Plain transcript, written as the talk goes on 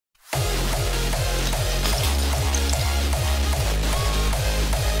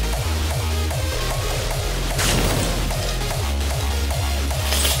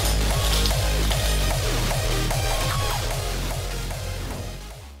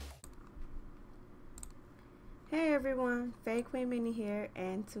everyone, Faye Queen Minnie here,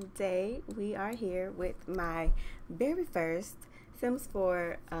 and today we are here with my very first Sims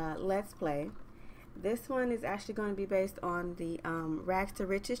 4 Let's Play. This one is actually going to be based on the Rags to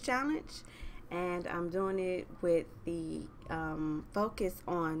Riches challenge, and I'm doing it with the focus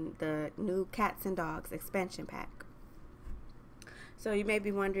on the new Cats and Dogs expansion pack. So you may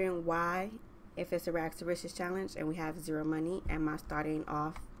be wondering why, if it's a Rags to Riches challenge and we have zero money, am I starting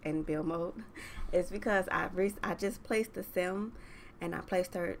off in build mode? It's because I just placed the sim and I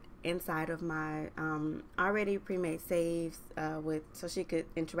placed her inside of my already pre-made saves so she could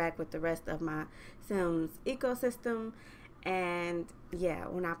interact with the rest of my Sims ecosystem. And yeah,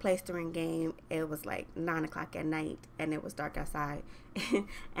 when I placed her in game, it was like 9 o'clock at night and it was dark outside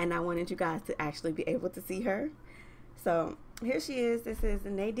and I wanted you guys to actually be able to see her. So here she is. This is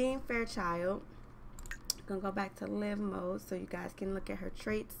Nadine Fairchild. I'm gonna go back to live mode so you guys can look at her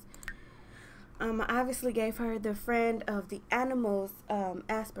traits. I obviously gave her the friend of the animals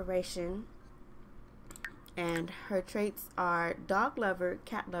aspiration, and her traits are dog lover,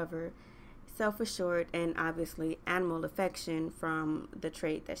 cat lover, self-assured, and obviously animal affection from the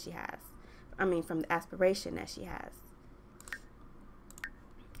trait that she has. From the aspiration that she has.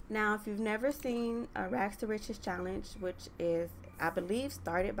 Now, if you've never seen a Rags to Riches challenge, which is, I believe,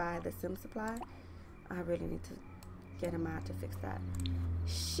 started by the Sim Supply, I really need to get a mod to fix that.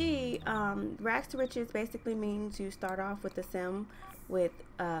 Rags to Riches basically means you start off with the sim with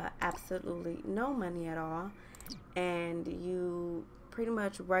absolutely no money at all, and you pretty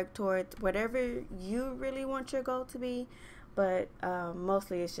much work towards whatever you really want your goal to be, but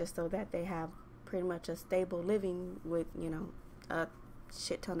mostly it's just so that they have pretty much a stable living with, you know, a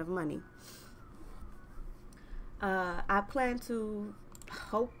shit ton of money. I plan to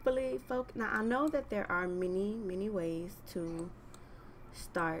hopefully focus. Now I know that there are many ways to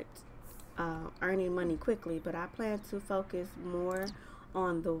start earning money quickly, but I plan to focus more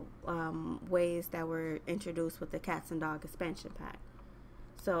on the ways that were introduced with the Cats and Dog expansion pack.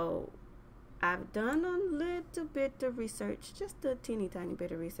 So I've done a little bit of research, just a teeny tiny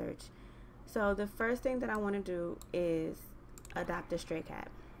bit of research. So the first thing that I want to do is adopt a stray cat.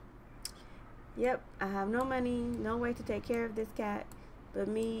 Yep, I have no money, no way to take care of this cat, but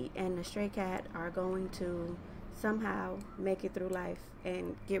me and the stray cat are going to somehow make it through life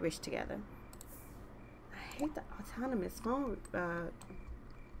and get rich together. I hate the autonomous phone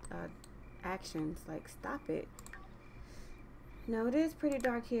actions. Like, stop it. Now, it is pretty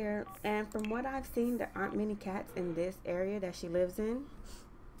dark here, and from what I've seen, there aren't many cats in this area that she lives in.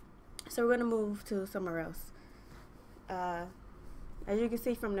 So we're going to move to somewhere else. As you can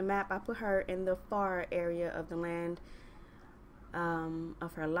see from the map, I put her in the far area of the land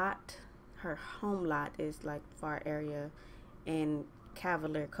of her lot. Her home lot is like far area in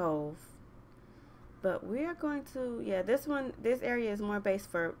Cavalier Cove. But we are going to, yeah, this area is more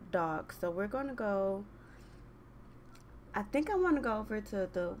based for dogs. So we're going to go, I think I want to go over to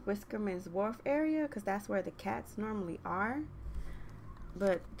the Whiskerman's Wharf area because that's where the cats normally are.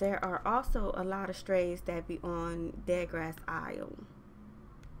 But there are also a lot of strays that be on Deadgrass Isle.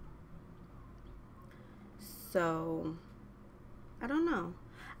 So, I don't know.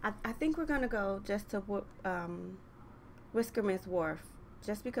 I think we're going to go just to Whiskerman's Wharf,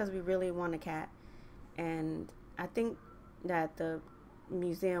 just because we really want a cat. And I think that the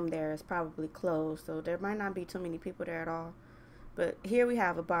museum there is probably closed, so there might not be too many people there at all. But here we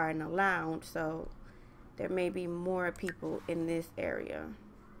have a bar and a lounge, so there may be more people in this area.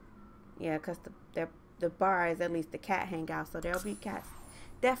 Yeah, because the bar is at least the cat hangout, so there'll be cats.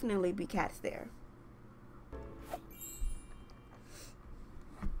 Definitely be cats there.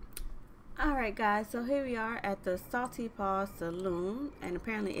 Alright guys, so here we are at the Salty Paw Saloon, and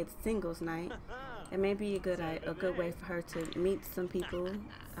apparently it's singles night. It may be a good way for her to meet some people,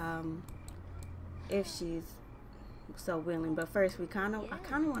 if she's so willing. But first, I kind of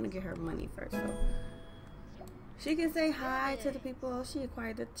want to get her money first, so she can say hi to the people she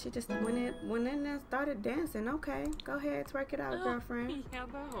acquired. She just went in and started dancing. Okay, go ahead, twerk it out, girlfriend.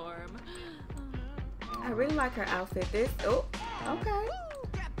 I really like her outfit. Okay.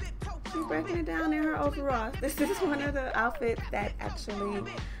 She's breaking it down in her overalls. This is one of the outfits that actually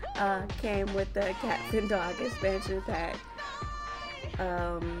came with the Cats and Dog expansion pack.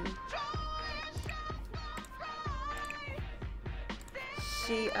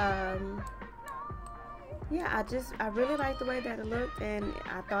 Yeah, I really liked the way that it looked, and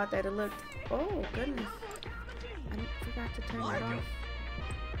I thought that it looked, oh goodness, I forgot to turn that off.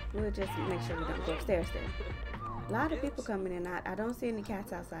 We'll just make sure we don't go upstairs there. A lot of people coming in. I don't see any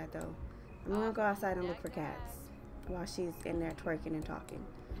cats outside though. I'm gonna go outside and look for cats while she's in there twerking and talking.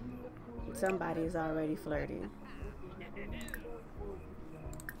 Somebody is already flirting.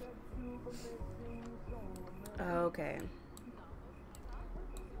 Okay.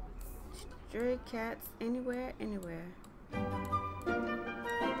 Stray cats anywhere, anywhere. I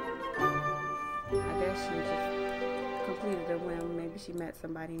guess she just completed a whim. Maybe she met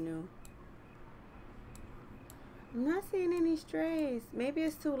somebody new. I'm not seeing any strays. Maybe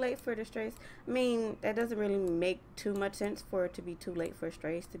it's too late for the strays. I mean, that doesn't really make too much sense for it to be too late for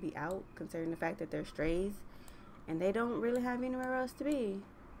strays to be out, considering the fact that they're strays and they don't really have anywhere else to be.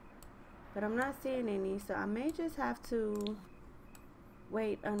 But I'm not seeing any, so I may just have to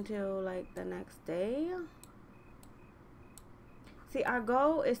wait until like the next day. See, our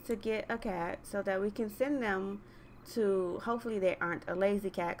goal is to get a cat so that we can send them to, hopefully they aren't a lazy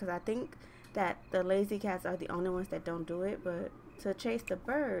cat, because I think that the lazy cats are the only ones that don't do it, but to chase the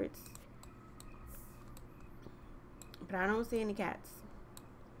birds. But I don't see any cats.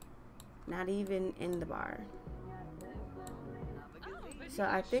 Not even in the bar. So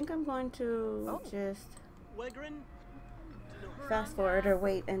I think I'm going to just fast forward or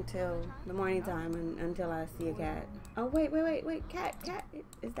wait until the morning time and until I see a cat. Oh, wait, cat.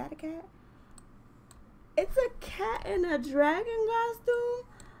 Is that a cat? It's a cat in a dragon costume?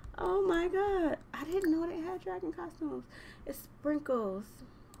 Oh my god. I didn't know they had dragon costumes. It's Sprinkles.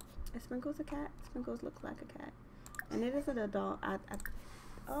 Is Sprinkles a cat? Sprinkles looks like a cat. And it is an adult.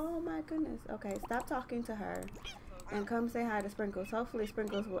 Oh my goodness. Okay, stop talking to her. And come say hi to Sprinkles. Hopefully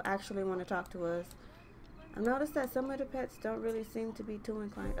Sprinkles will actually want to talk to us. I've noticed that some of the pets don't really seem to be too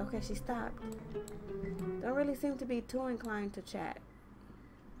inclined. Okay, she stopped. Don't really seem to be too inclined to chat.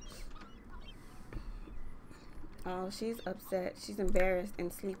 Oh, she's upset. She's embarrassed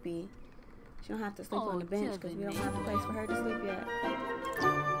and sleepy. She don't have to sleep on the bench because we don't have a place for her to sleep yet.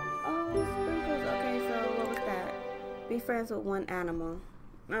 Oh, Sprinkles. Okay, so what was that? Be friends with one animal.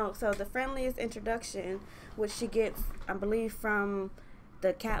 Oh, so the friendliest introduction, which she gets, I believe, from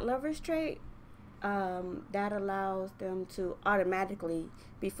the cat lovers trait, that allows them to automatically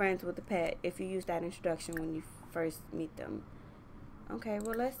be friends with the pet if you use that introduction when you first meet them. Okay,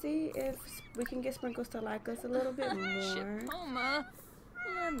 well, let's see if we can get Sprinkles to like us a little bit more.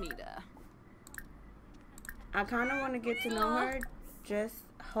 I kind of want to get to know her. Just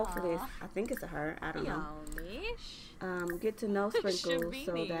hopefully, I think it's a her. I don't know. Get to know Sprinkles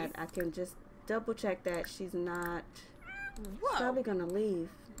so that I can just double check that she's not. She's probably gonna leave.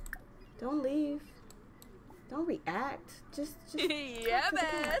 Don't leave. Don't react. Just yeah,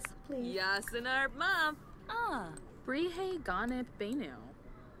 best. Please. Yasenar mom. Brihe gane benu.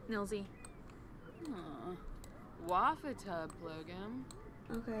 Nilsy. Wafata plugum.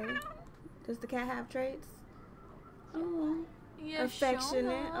 Okay. Does the cat have traits? Oh.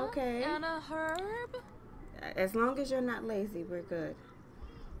 Affectionate. Okay. And a herb. As long as you're not lazy, we're good.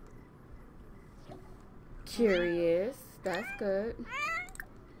 Curious. That's good.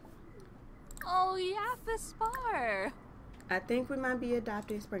 Oh, yeah, for spar. I think we might be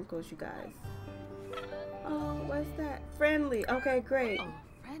adopting Sprinkles, you guys. Oh, what's that? Friendly. Okay, great. Oh,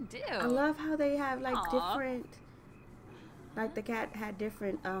 friend do. I love how they have like different, like the cat had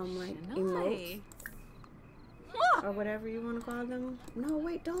different like emotes or whatever you want to call them. No,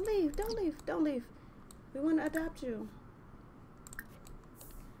 wait, don't leave. We want to adopt you.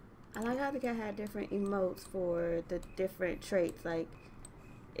 I like how the cat had different emotes for the different traits. Like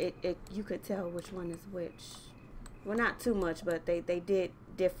you could tell which one is which. Well, not too much, but they did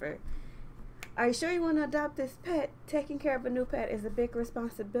differ. Are you sure you want to adopt this pet? Taking care of a new pet is a big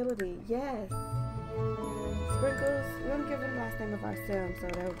responsibility. Yes. Sprinkles, we're going to give her the last name of our sim, so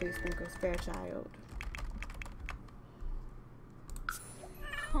that would be Sprinkles Fairchild.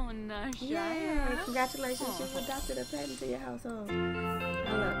 Oh, nice. Yay! Congratulations, you've adopted a pet into your household.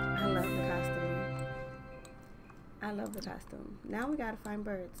 I love the costume. I love the costume. Now we gotta find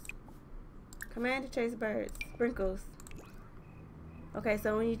birds. Command to chase birds. Sprinkles. Okay,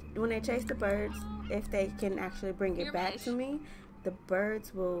 so when they chase the birds, if they can actually bring it back to me, the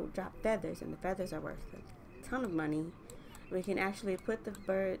birds will drop feathers, and the feathers are worth a ton of money. We can actually put the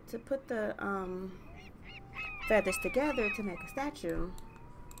feathers together to make a statue.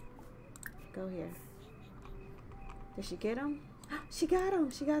 Go here. Did she get them? She got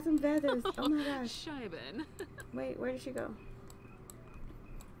them. She got some feathers. Oh my gosh. Scheiben. Wait, where did she go?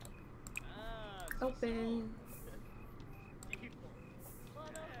 Open.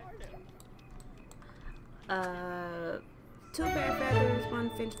 Two bear feathers, one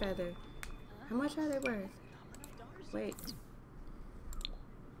finch feather. How much are they worth? Wait.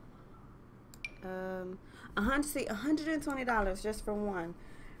 $120 just for one.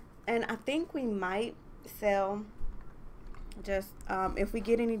 And I think we might sell just if we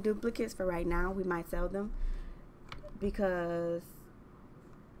get any duplicates for right now, we might sell them. because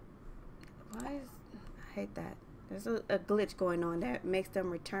I hate that. There's a glitch going on that makes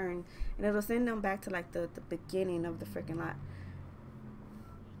them return, and it'll send them back to like the beginning of the freaking lot.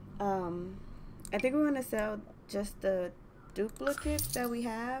 I think we're gonna sell just the duplicates that we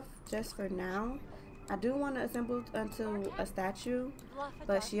have just for now. I do want to assemble unto a statue,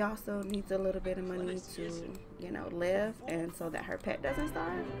 but she also needs a little bit of money to, you know, live, and so that her pet doesn't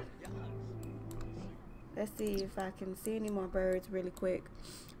starve. Let's see if I can see any more birds really quick.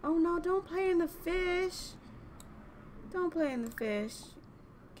 Oh no, don't play in the fish. Don't play in the fish.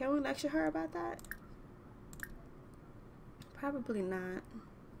 Can we lecture her about that? Probably not.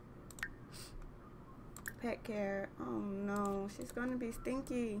 Pet care. Oh no, she's gonna be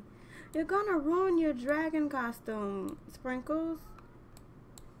stinky. You're gonna ruin your dragon costume, Sprinkles.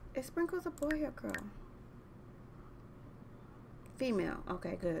 Is Sprinkles a boy or girl? Female.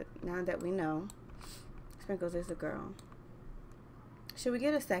 Okay, good. Now that we know, Sprinkles is a girl. Should we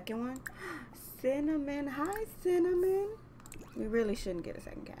get a second one? Cinnamon. Hi, Cinnamon. We really shouldn't get a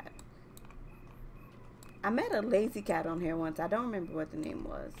second cat. I met a lazy cat on here once. I don't remember what the name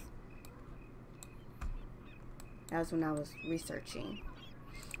was. That was when I was researching.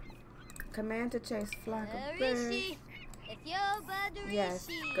 Command to chase flock of birds. Yes,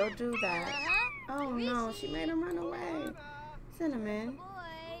 go do that. Oh no, she made him run away. Cinnamon.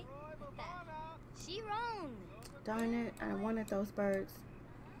 Darn it, I wanted those birds.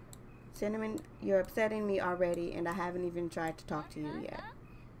 Cinnamon, you're upsetting me already, and I haven't even tried to talk to you yet.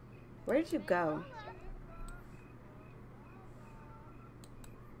 Where did you go?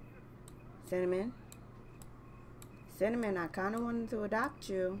 Cinnamon? Cinnamon, I kind of wanted to adopt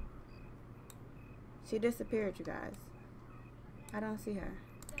you. She disappeared, you guys. I don't see her.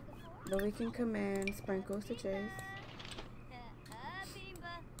 But we can command Sprinkles to chase.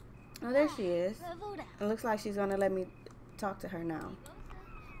 Oh, there she is. It looks like she's gonna let me talk to her now.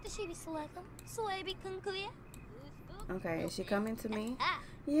 Okay, is she coming to me?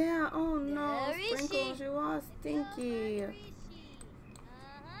 Yeah, oh no, Sprinkles, you are stinky.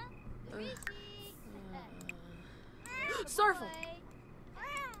 Surfle.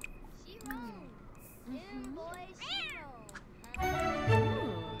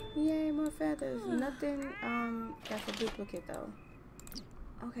 Yay, more feathers. Nothing, that's a duplicate though.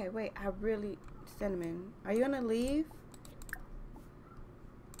 Okay, wait, Cinnamon, are you gonna leave?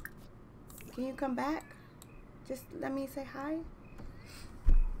 Can you come back? Just let me say hi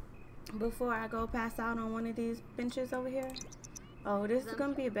before I go pass out on one of these benches over here. Oh, this is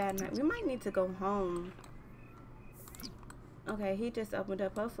gonna be a bad night. We might need to go home. Okay, he just opened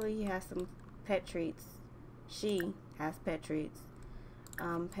up. Hopefully he has some pet treats. She has pet treats.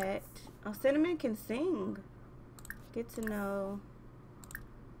 Pet. Oh, Cinnamon can sing. Get to know.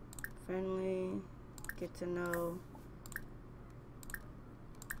 Friendly. Get to know.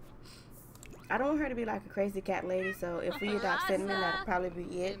 I don't want her to be like a crazy cat lady, so if we adopt Cinnamon, that'll probably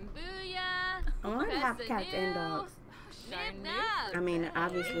be it. I want to have cats and dogs. I mean,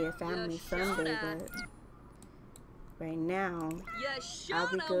 obviously a family someday, but right now,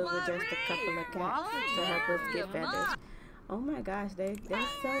 I'll be good with just a couple of cats to help us get feathers. Oh my gosh, they're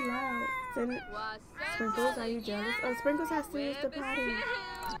so loud. Sprinkles, are you jealous? Oh, Sprinkles has to use the potty.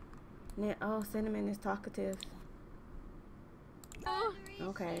 Oh, Cinnamon is talkative.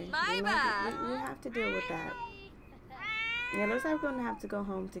 Okay, we have to deal with that. Yeah, looks like we're gonna have to go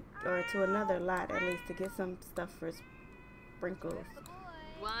home to another lot at least to get some stuff for Sprinkles.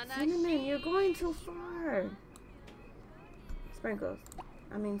 Cinnamon, you're going too far. Sprinkles,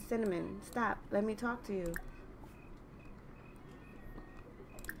 Cinnamon, stop. Let me talk to you.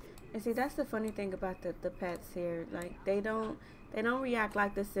 And see, that's the funny thing about the pets here. Like they don't react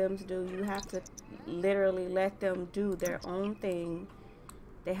like the Sims do. You have to literally let them do their own thing.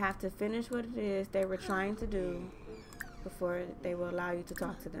 They have to finish what it is they were trying to do before they will allow you to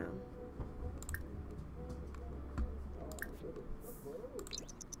talk to them.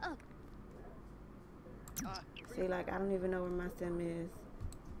 See, like, I don't even know where my Sim is.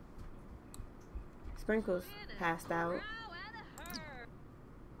 Sprinkles passed out.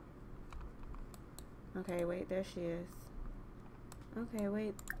 Okay, wait, there she is. Okay,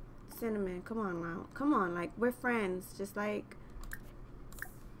 wait. Cinnamon, come on now. Come on, like, we're friends. Just like...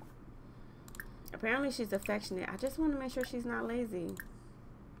 Apparently she's affectionate. I just want to make sure she's not lazy.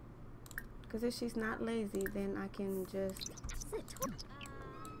 Because if she's not lazy, then I can just...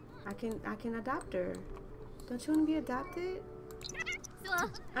 I can adopt her. Don't you want to be adopted?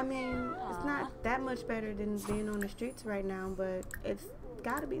 I mean, it's not that much better than being on the streets right now, but it's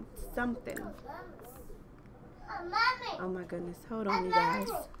got to be something. Oh my goodness. Hold on, you guys.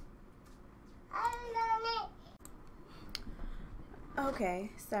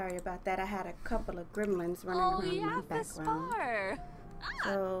 Okay, sorry about that. I had a couple of gremlins running Oh, around in yeah, my the background. spar.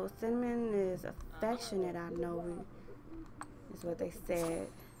 So Cinnamon is affectionate. I know is what they said.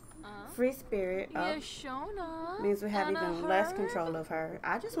 Free spirit. Oh, Yashona. means we have and a even less herb. control of her.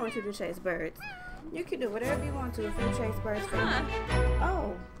 I just want you to chase birds. You can do whatever you want to if you chase birds for me.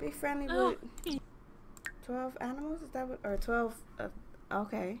 Oh, be friendly Oh, with 12 animals? Is that what? Or 12?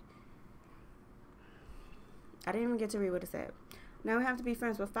 Okay. I didn't even get to read what it said. Now we have to be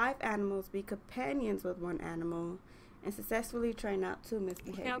friends with 5 animals, be companions with 1 animal, and successfully train out 2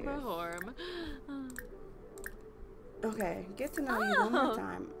 misbehaviors. Caprahorm. Okay, get to know you one more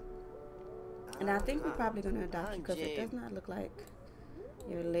time. And I think we're probably going to adopt you because it does not look like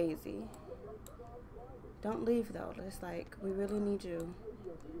you're lazy. Don't leave though. It's like we really need you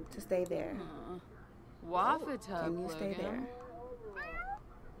to stay there. Wafata. Can you stay there?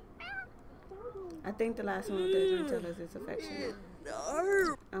 I think the last one doesn't tell us it's affectionate.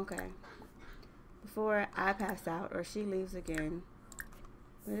 Okay. Before I pass out or she leaves again,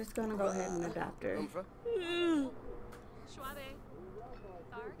 we're just gonna go ahead and adopt her.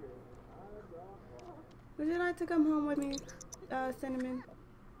 Would you like to come home with me, Cinnamon?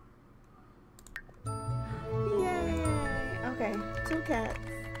 Yay! Okay, 2 cats.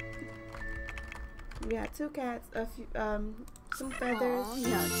 We got 2 cats, a few, some feathers.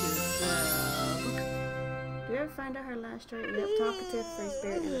 Do you ever find out her last trait? Yep, talkative, free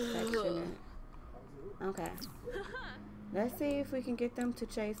spirit, and affectionate. Okay. Let's see if we can get them to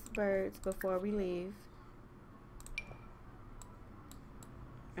chase birds before we leave.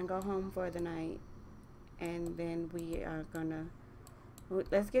 And go home for the night. And then we are gonna...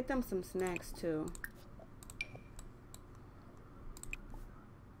 Let's get them some snacks too.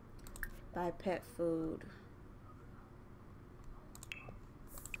 Buy pet food.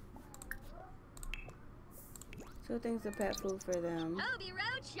 Two things of pet food for them. Oh,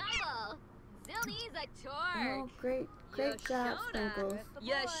 great job, Sprinkles.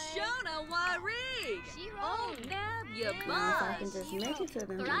 Yashona Wari! Oh, Nab Now, if I can just make it to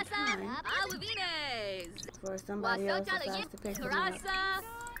them in time before somebody else decides to pick them up.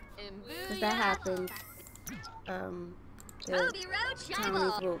 Because that happens, the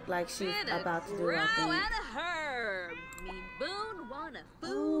Tony's will, like she's about to do, I think.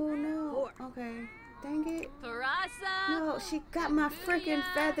 Oh, no. Okay. Dang it. No, she got my freaking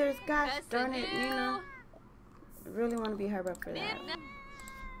feathers. Gosh darn it, Nina. I really want to be her up for that.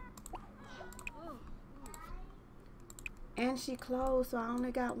 And she closed, so I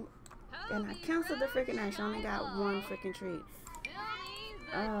only got... And I canceled the freaking act. I only got 1 freaking treat.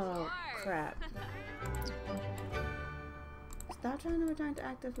 Oh, crap. Stop trying to return to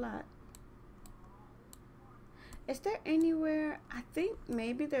active lot. Is there anywhere... I think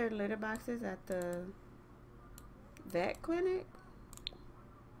maybe there are litter boxes at the vet clinic.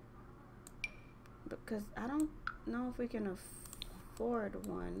 Because I don't know if we can afford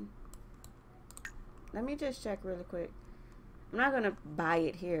one. Let me just check really quick. I'm not going to buy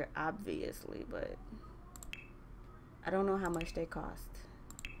it here, obviously, but I don't know how much they cost.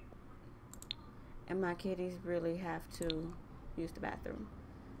 And my kitties really have to use the bathroom.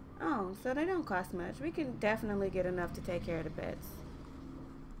 Oh, so they don't cost much. We can definitely get enough to take care of the pets.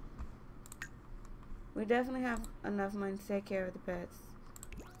 We definitely have enough money to take care of the pets.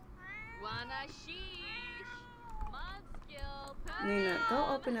 Nina, go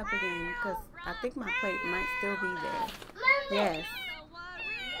open up again, because I think my plate might still be there. Yes.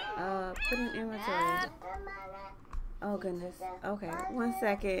 Put in inventory. Oh, goodness. Okay, 1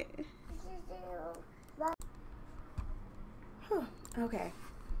 second. Whew. Okay.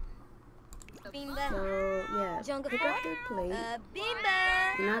 So, yeah, pick up their plate.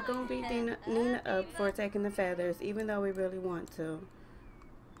 We're not going to beat Nina up for taking the feathers, even though we really want to.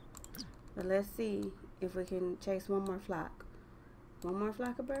 But let's see if we can chase 1 more flock. 1 more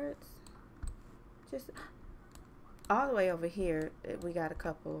flock of birds? Just all the way over here, we got a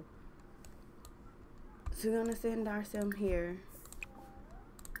couple. So we're going to send our sim here.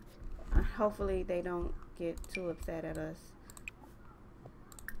 Hopefully they don't get too upset at us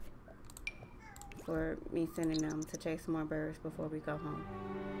for me sending them to chase more birds before we go home.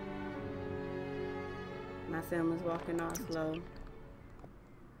 My sim is walking all slow.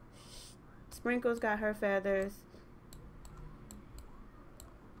 Sprinkles got her feathers.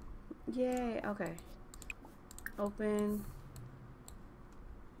 Yay, okay. Open.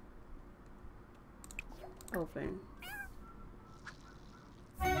 Open.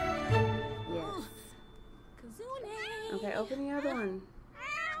 Yes. Okay, open the other one.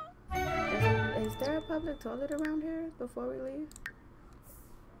 Is there a public toilet around here before we leave?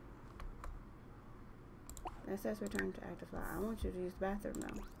 It says return to active file. I want you to use the bathroom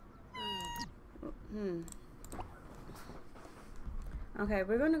though. Okay,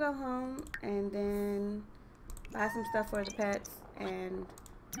 we're gonna go home and then buy some stuff for the pets and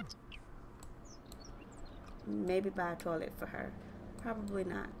maybe buy a toilet for her. Probably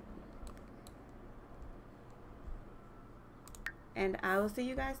not. And I will see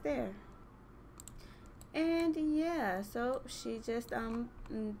you guys there. And yeah, so she just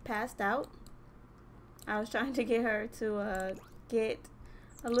passed out. I was trying to get her to get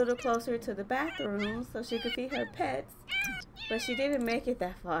a little closer to the bathroom so she could feed her pets, but she didn't make it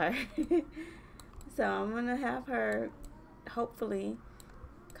that far. So I'm gonna have her hopefully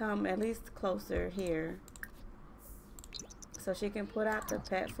come at least closer here so she can put out the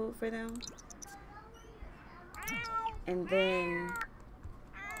pet food for them, and then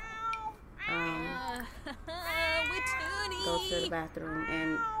go to the bathroom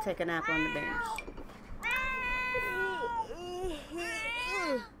and take a nap on the bench.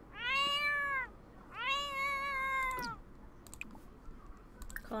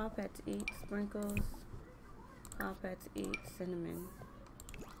 Call pet to eat sprinkles. Call pet to eat cinnamon.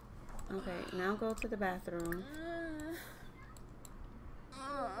 Okay, now go to the bathroom.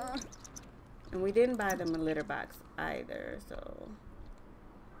 And we didn't buy them a litter box either, so.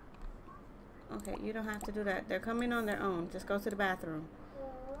 Okay, you don't have to do that. They're coming on their own. Just go to the bathroom.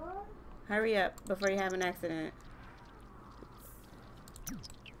 Hurry up before you have an accident.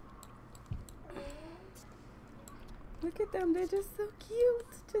 Look at them. They're just so cute.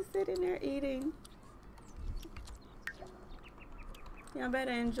 Just sitting there eating. Y'all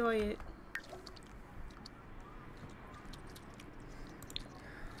better enjoy it.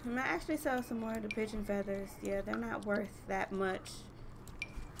 I might actually sell some more of the pigeon feathers. Yeah, they're not worth that much.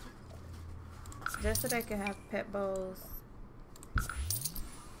 Just so they can have pet bowls.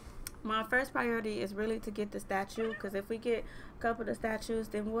 My first priority is really to get the statue, because if we get a couple of the statues,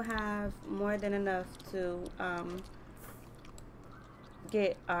 then we'll have more than enough to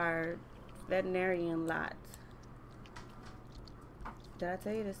get our veterinarian lot. Did I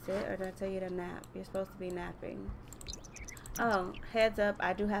tell you to sit or did I tell you to nap? You're supposed to be napping. Oh, heads up,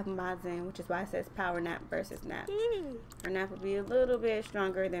 I do have mods in, which is why it says power nap versus nap. Our nap will be a little bit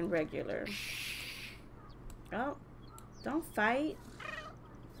stronger than regular. Oh, don't fight.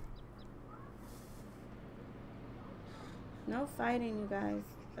 No fighting, you guys.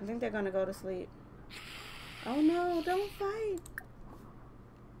 I think they're gonna go to sleep. Oh no, don't fight.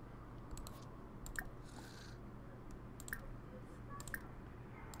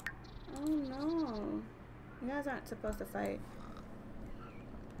 Oh no. You guys aren't supposed to fight.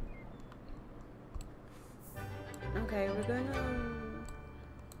 Okay, we're gonna...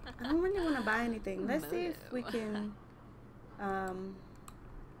 I don't really want to buy anything. Let's see if we can...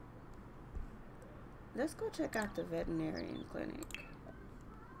 let's go check out the veterinarian clinic.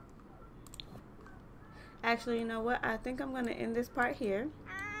 Actually, you know what? I think I'm going to end this part here.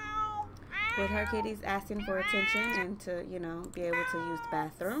 With her kitties asking for attention and to, you know, be able to use the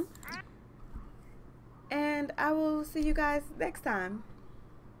bathroom. And I will see you guys next time.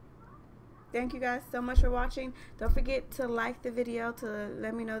 Thank you guys so much for watching. Don't forget to like the video to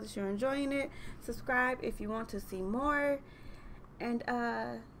let me know that you're enjoying it. Subscribe if you want to see more. And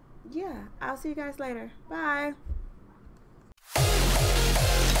yeah, I'll see you guys later. Bye.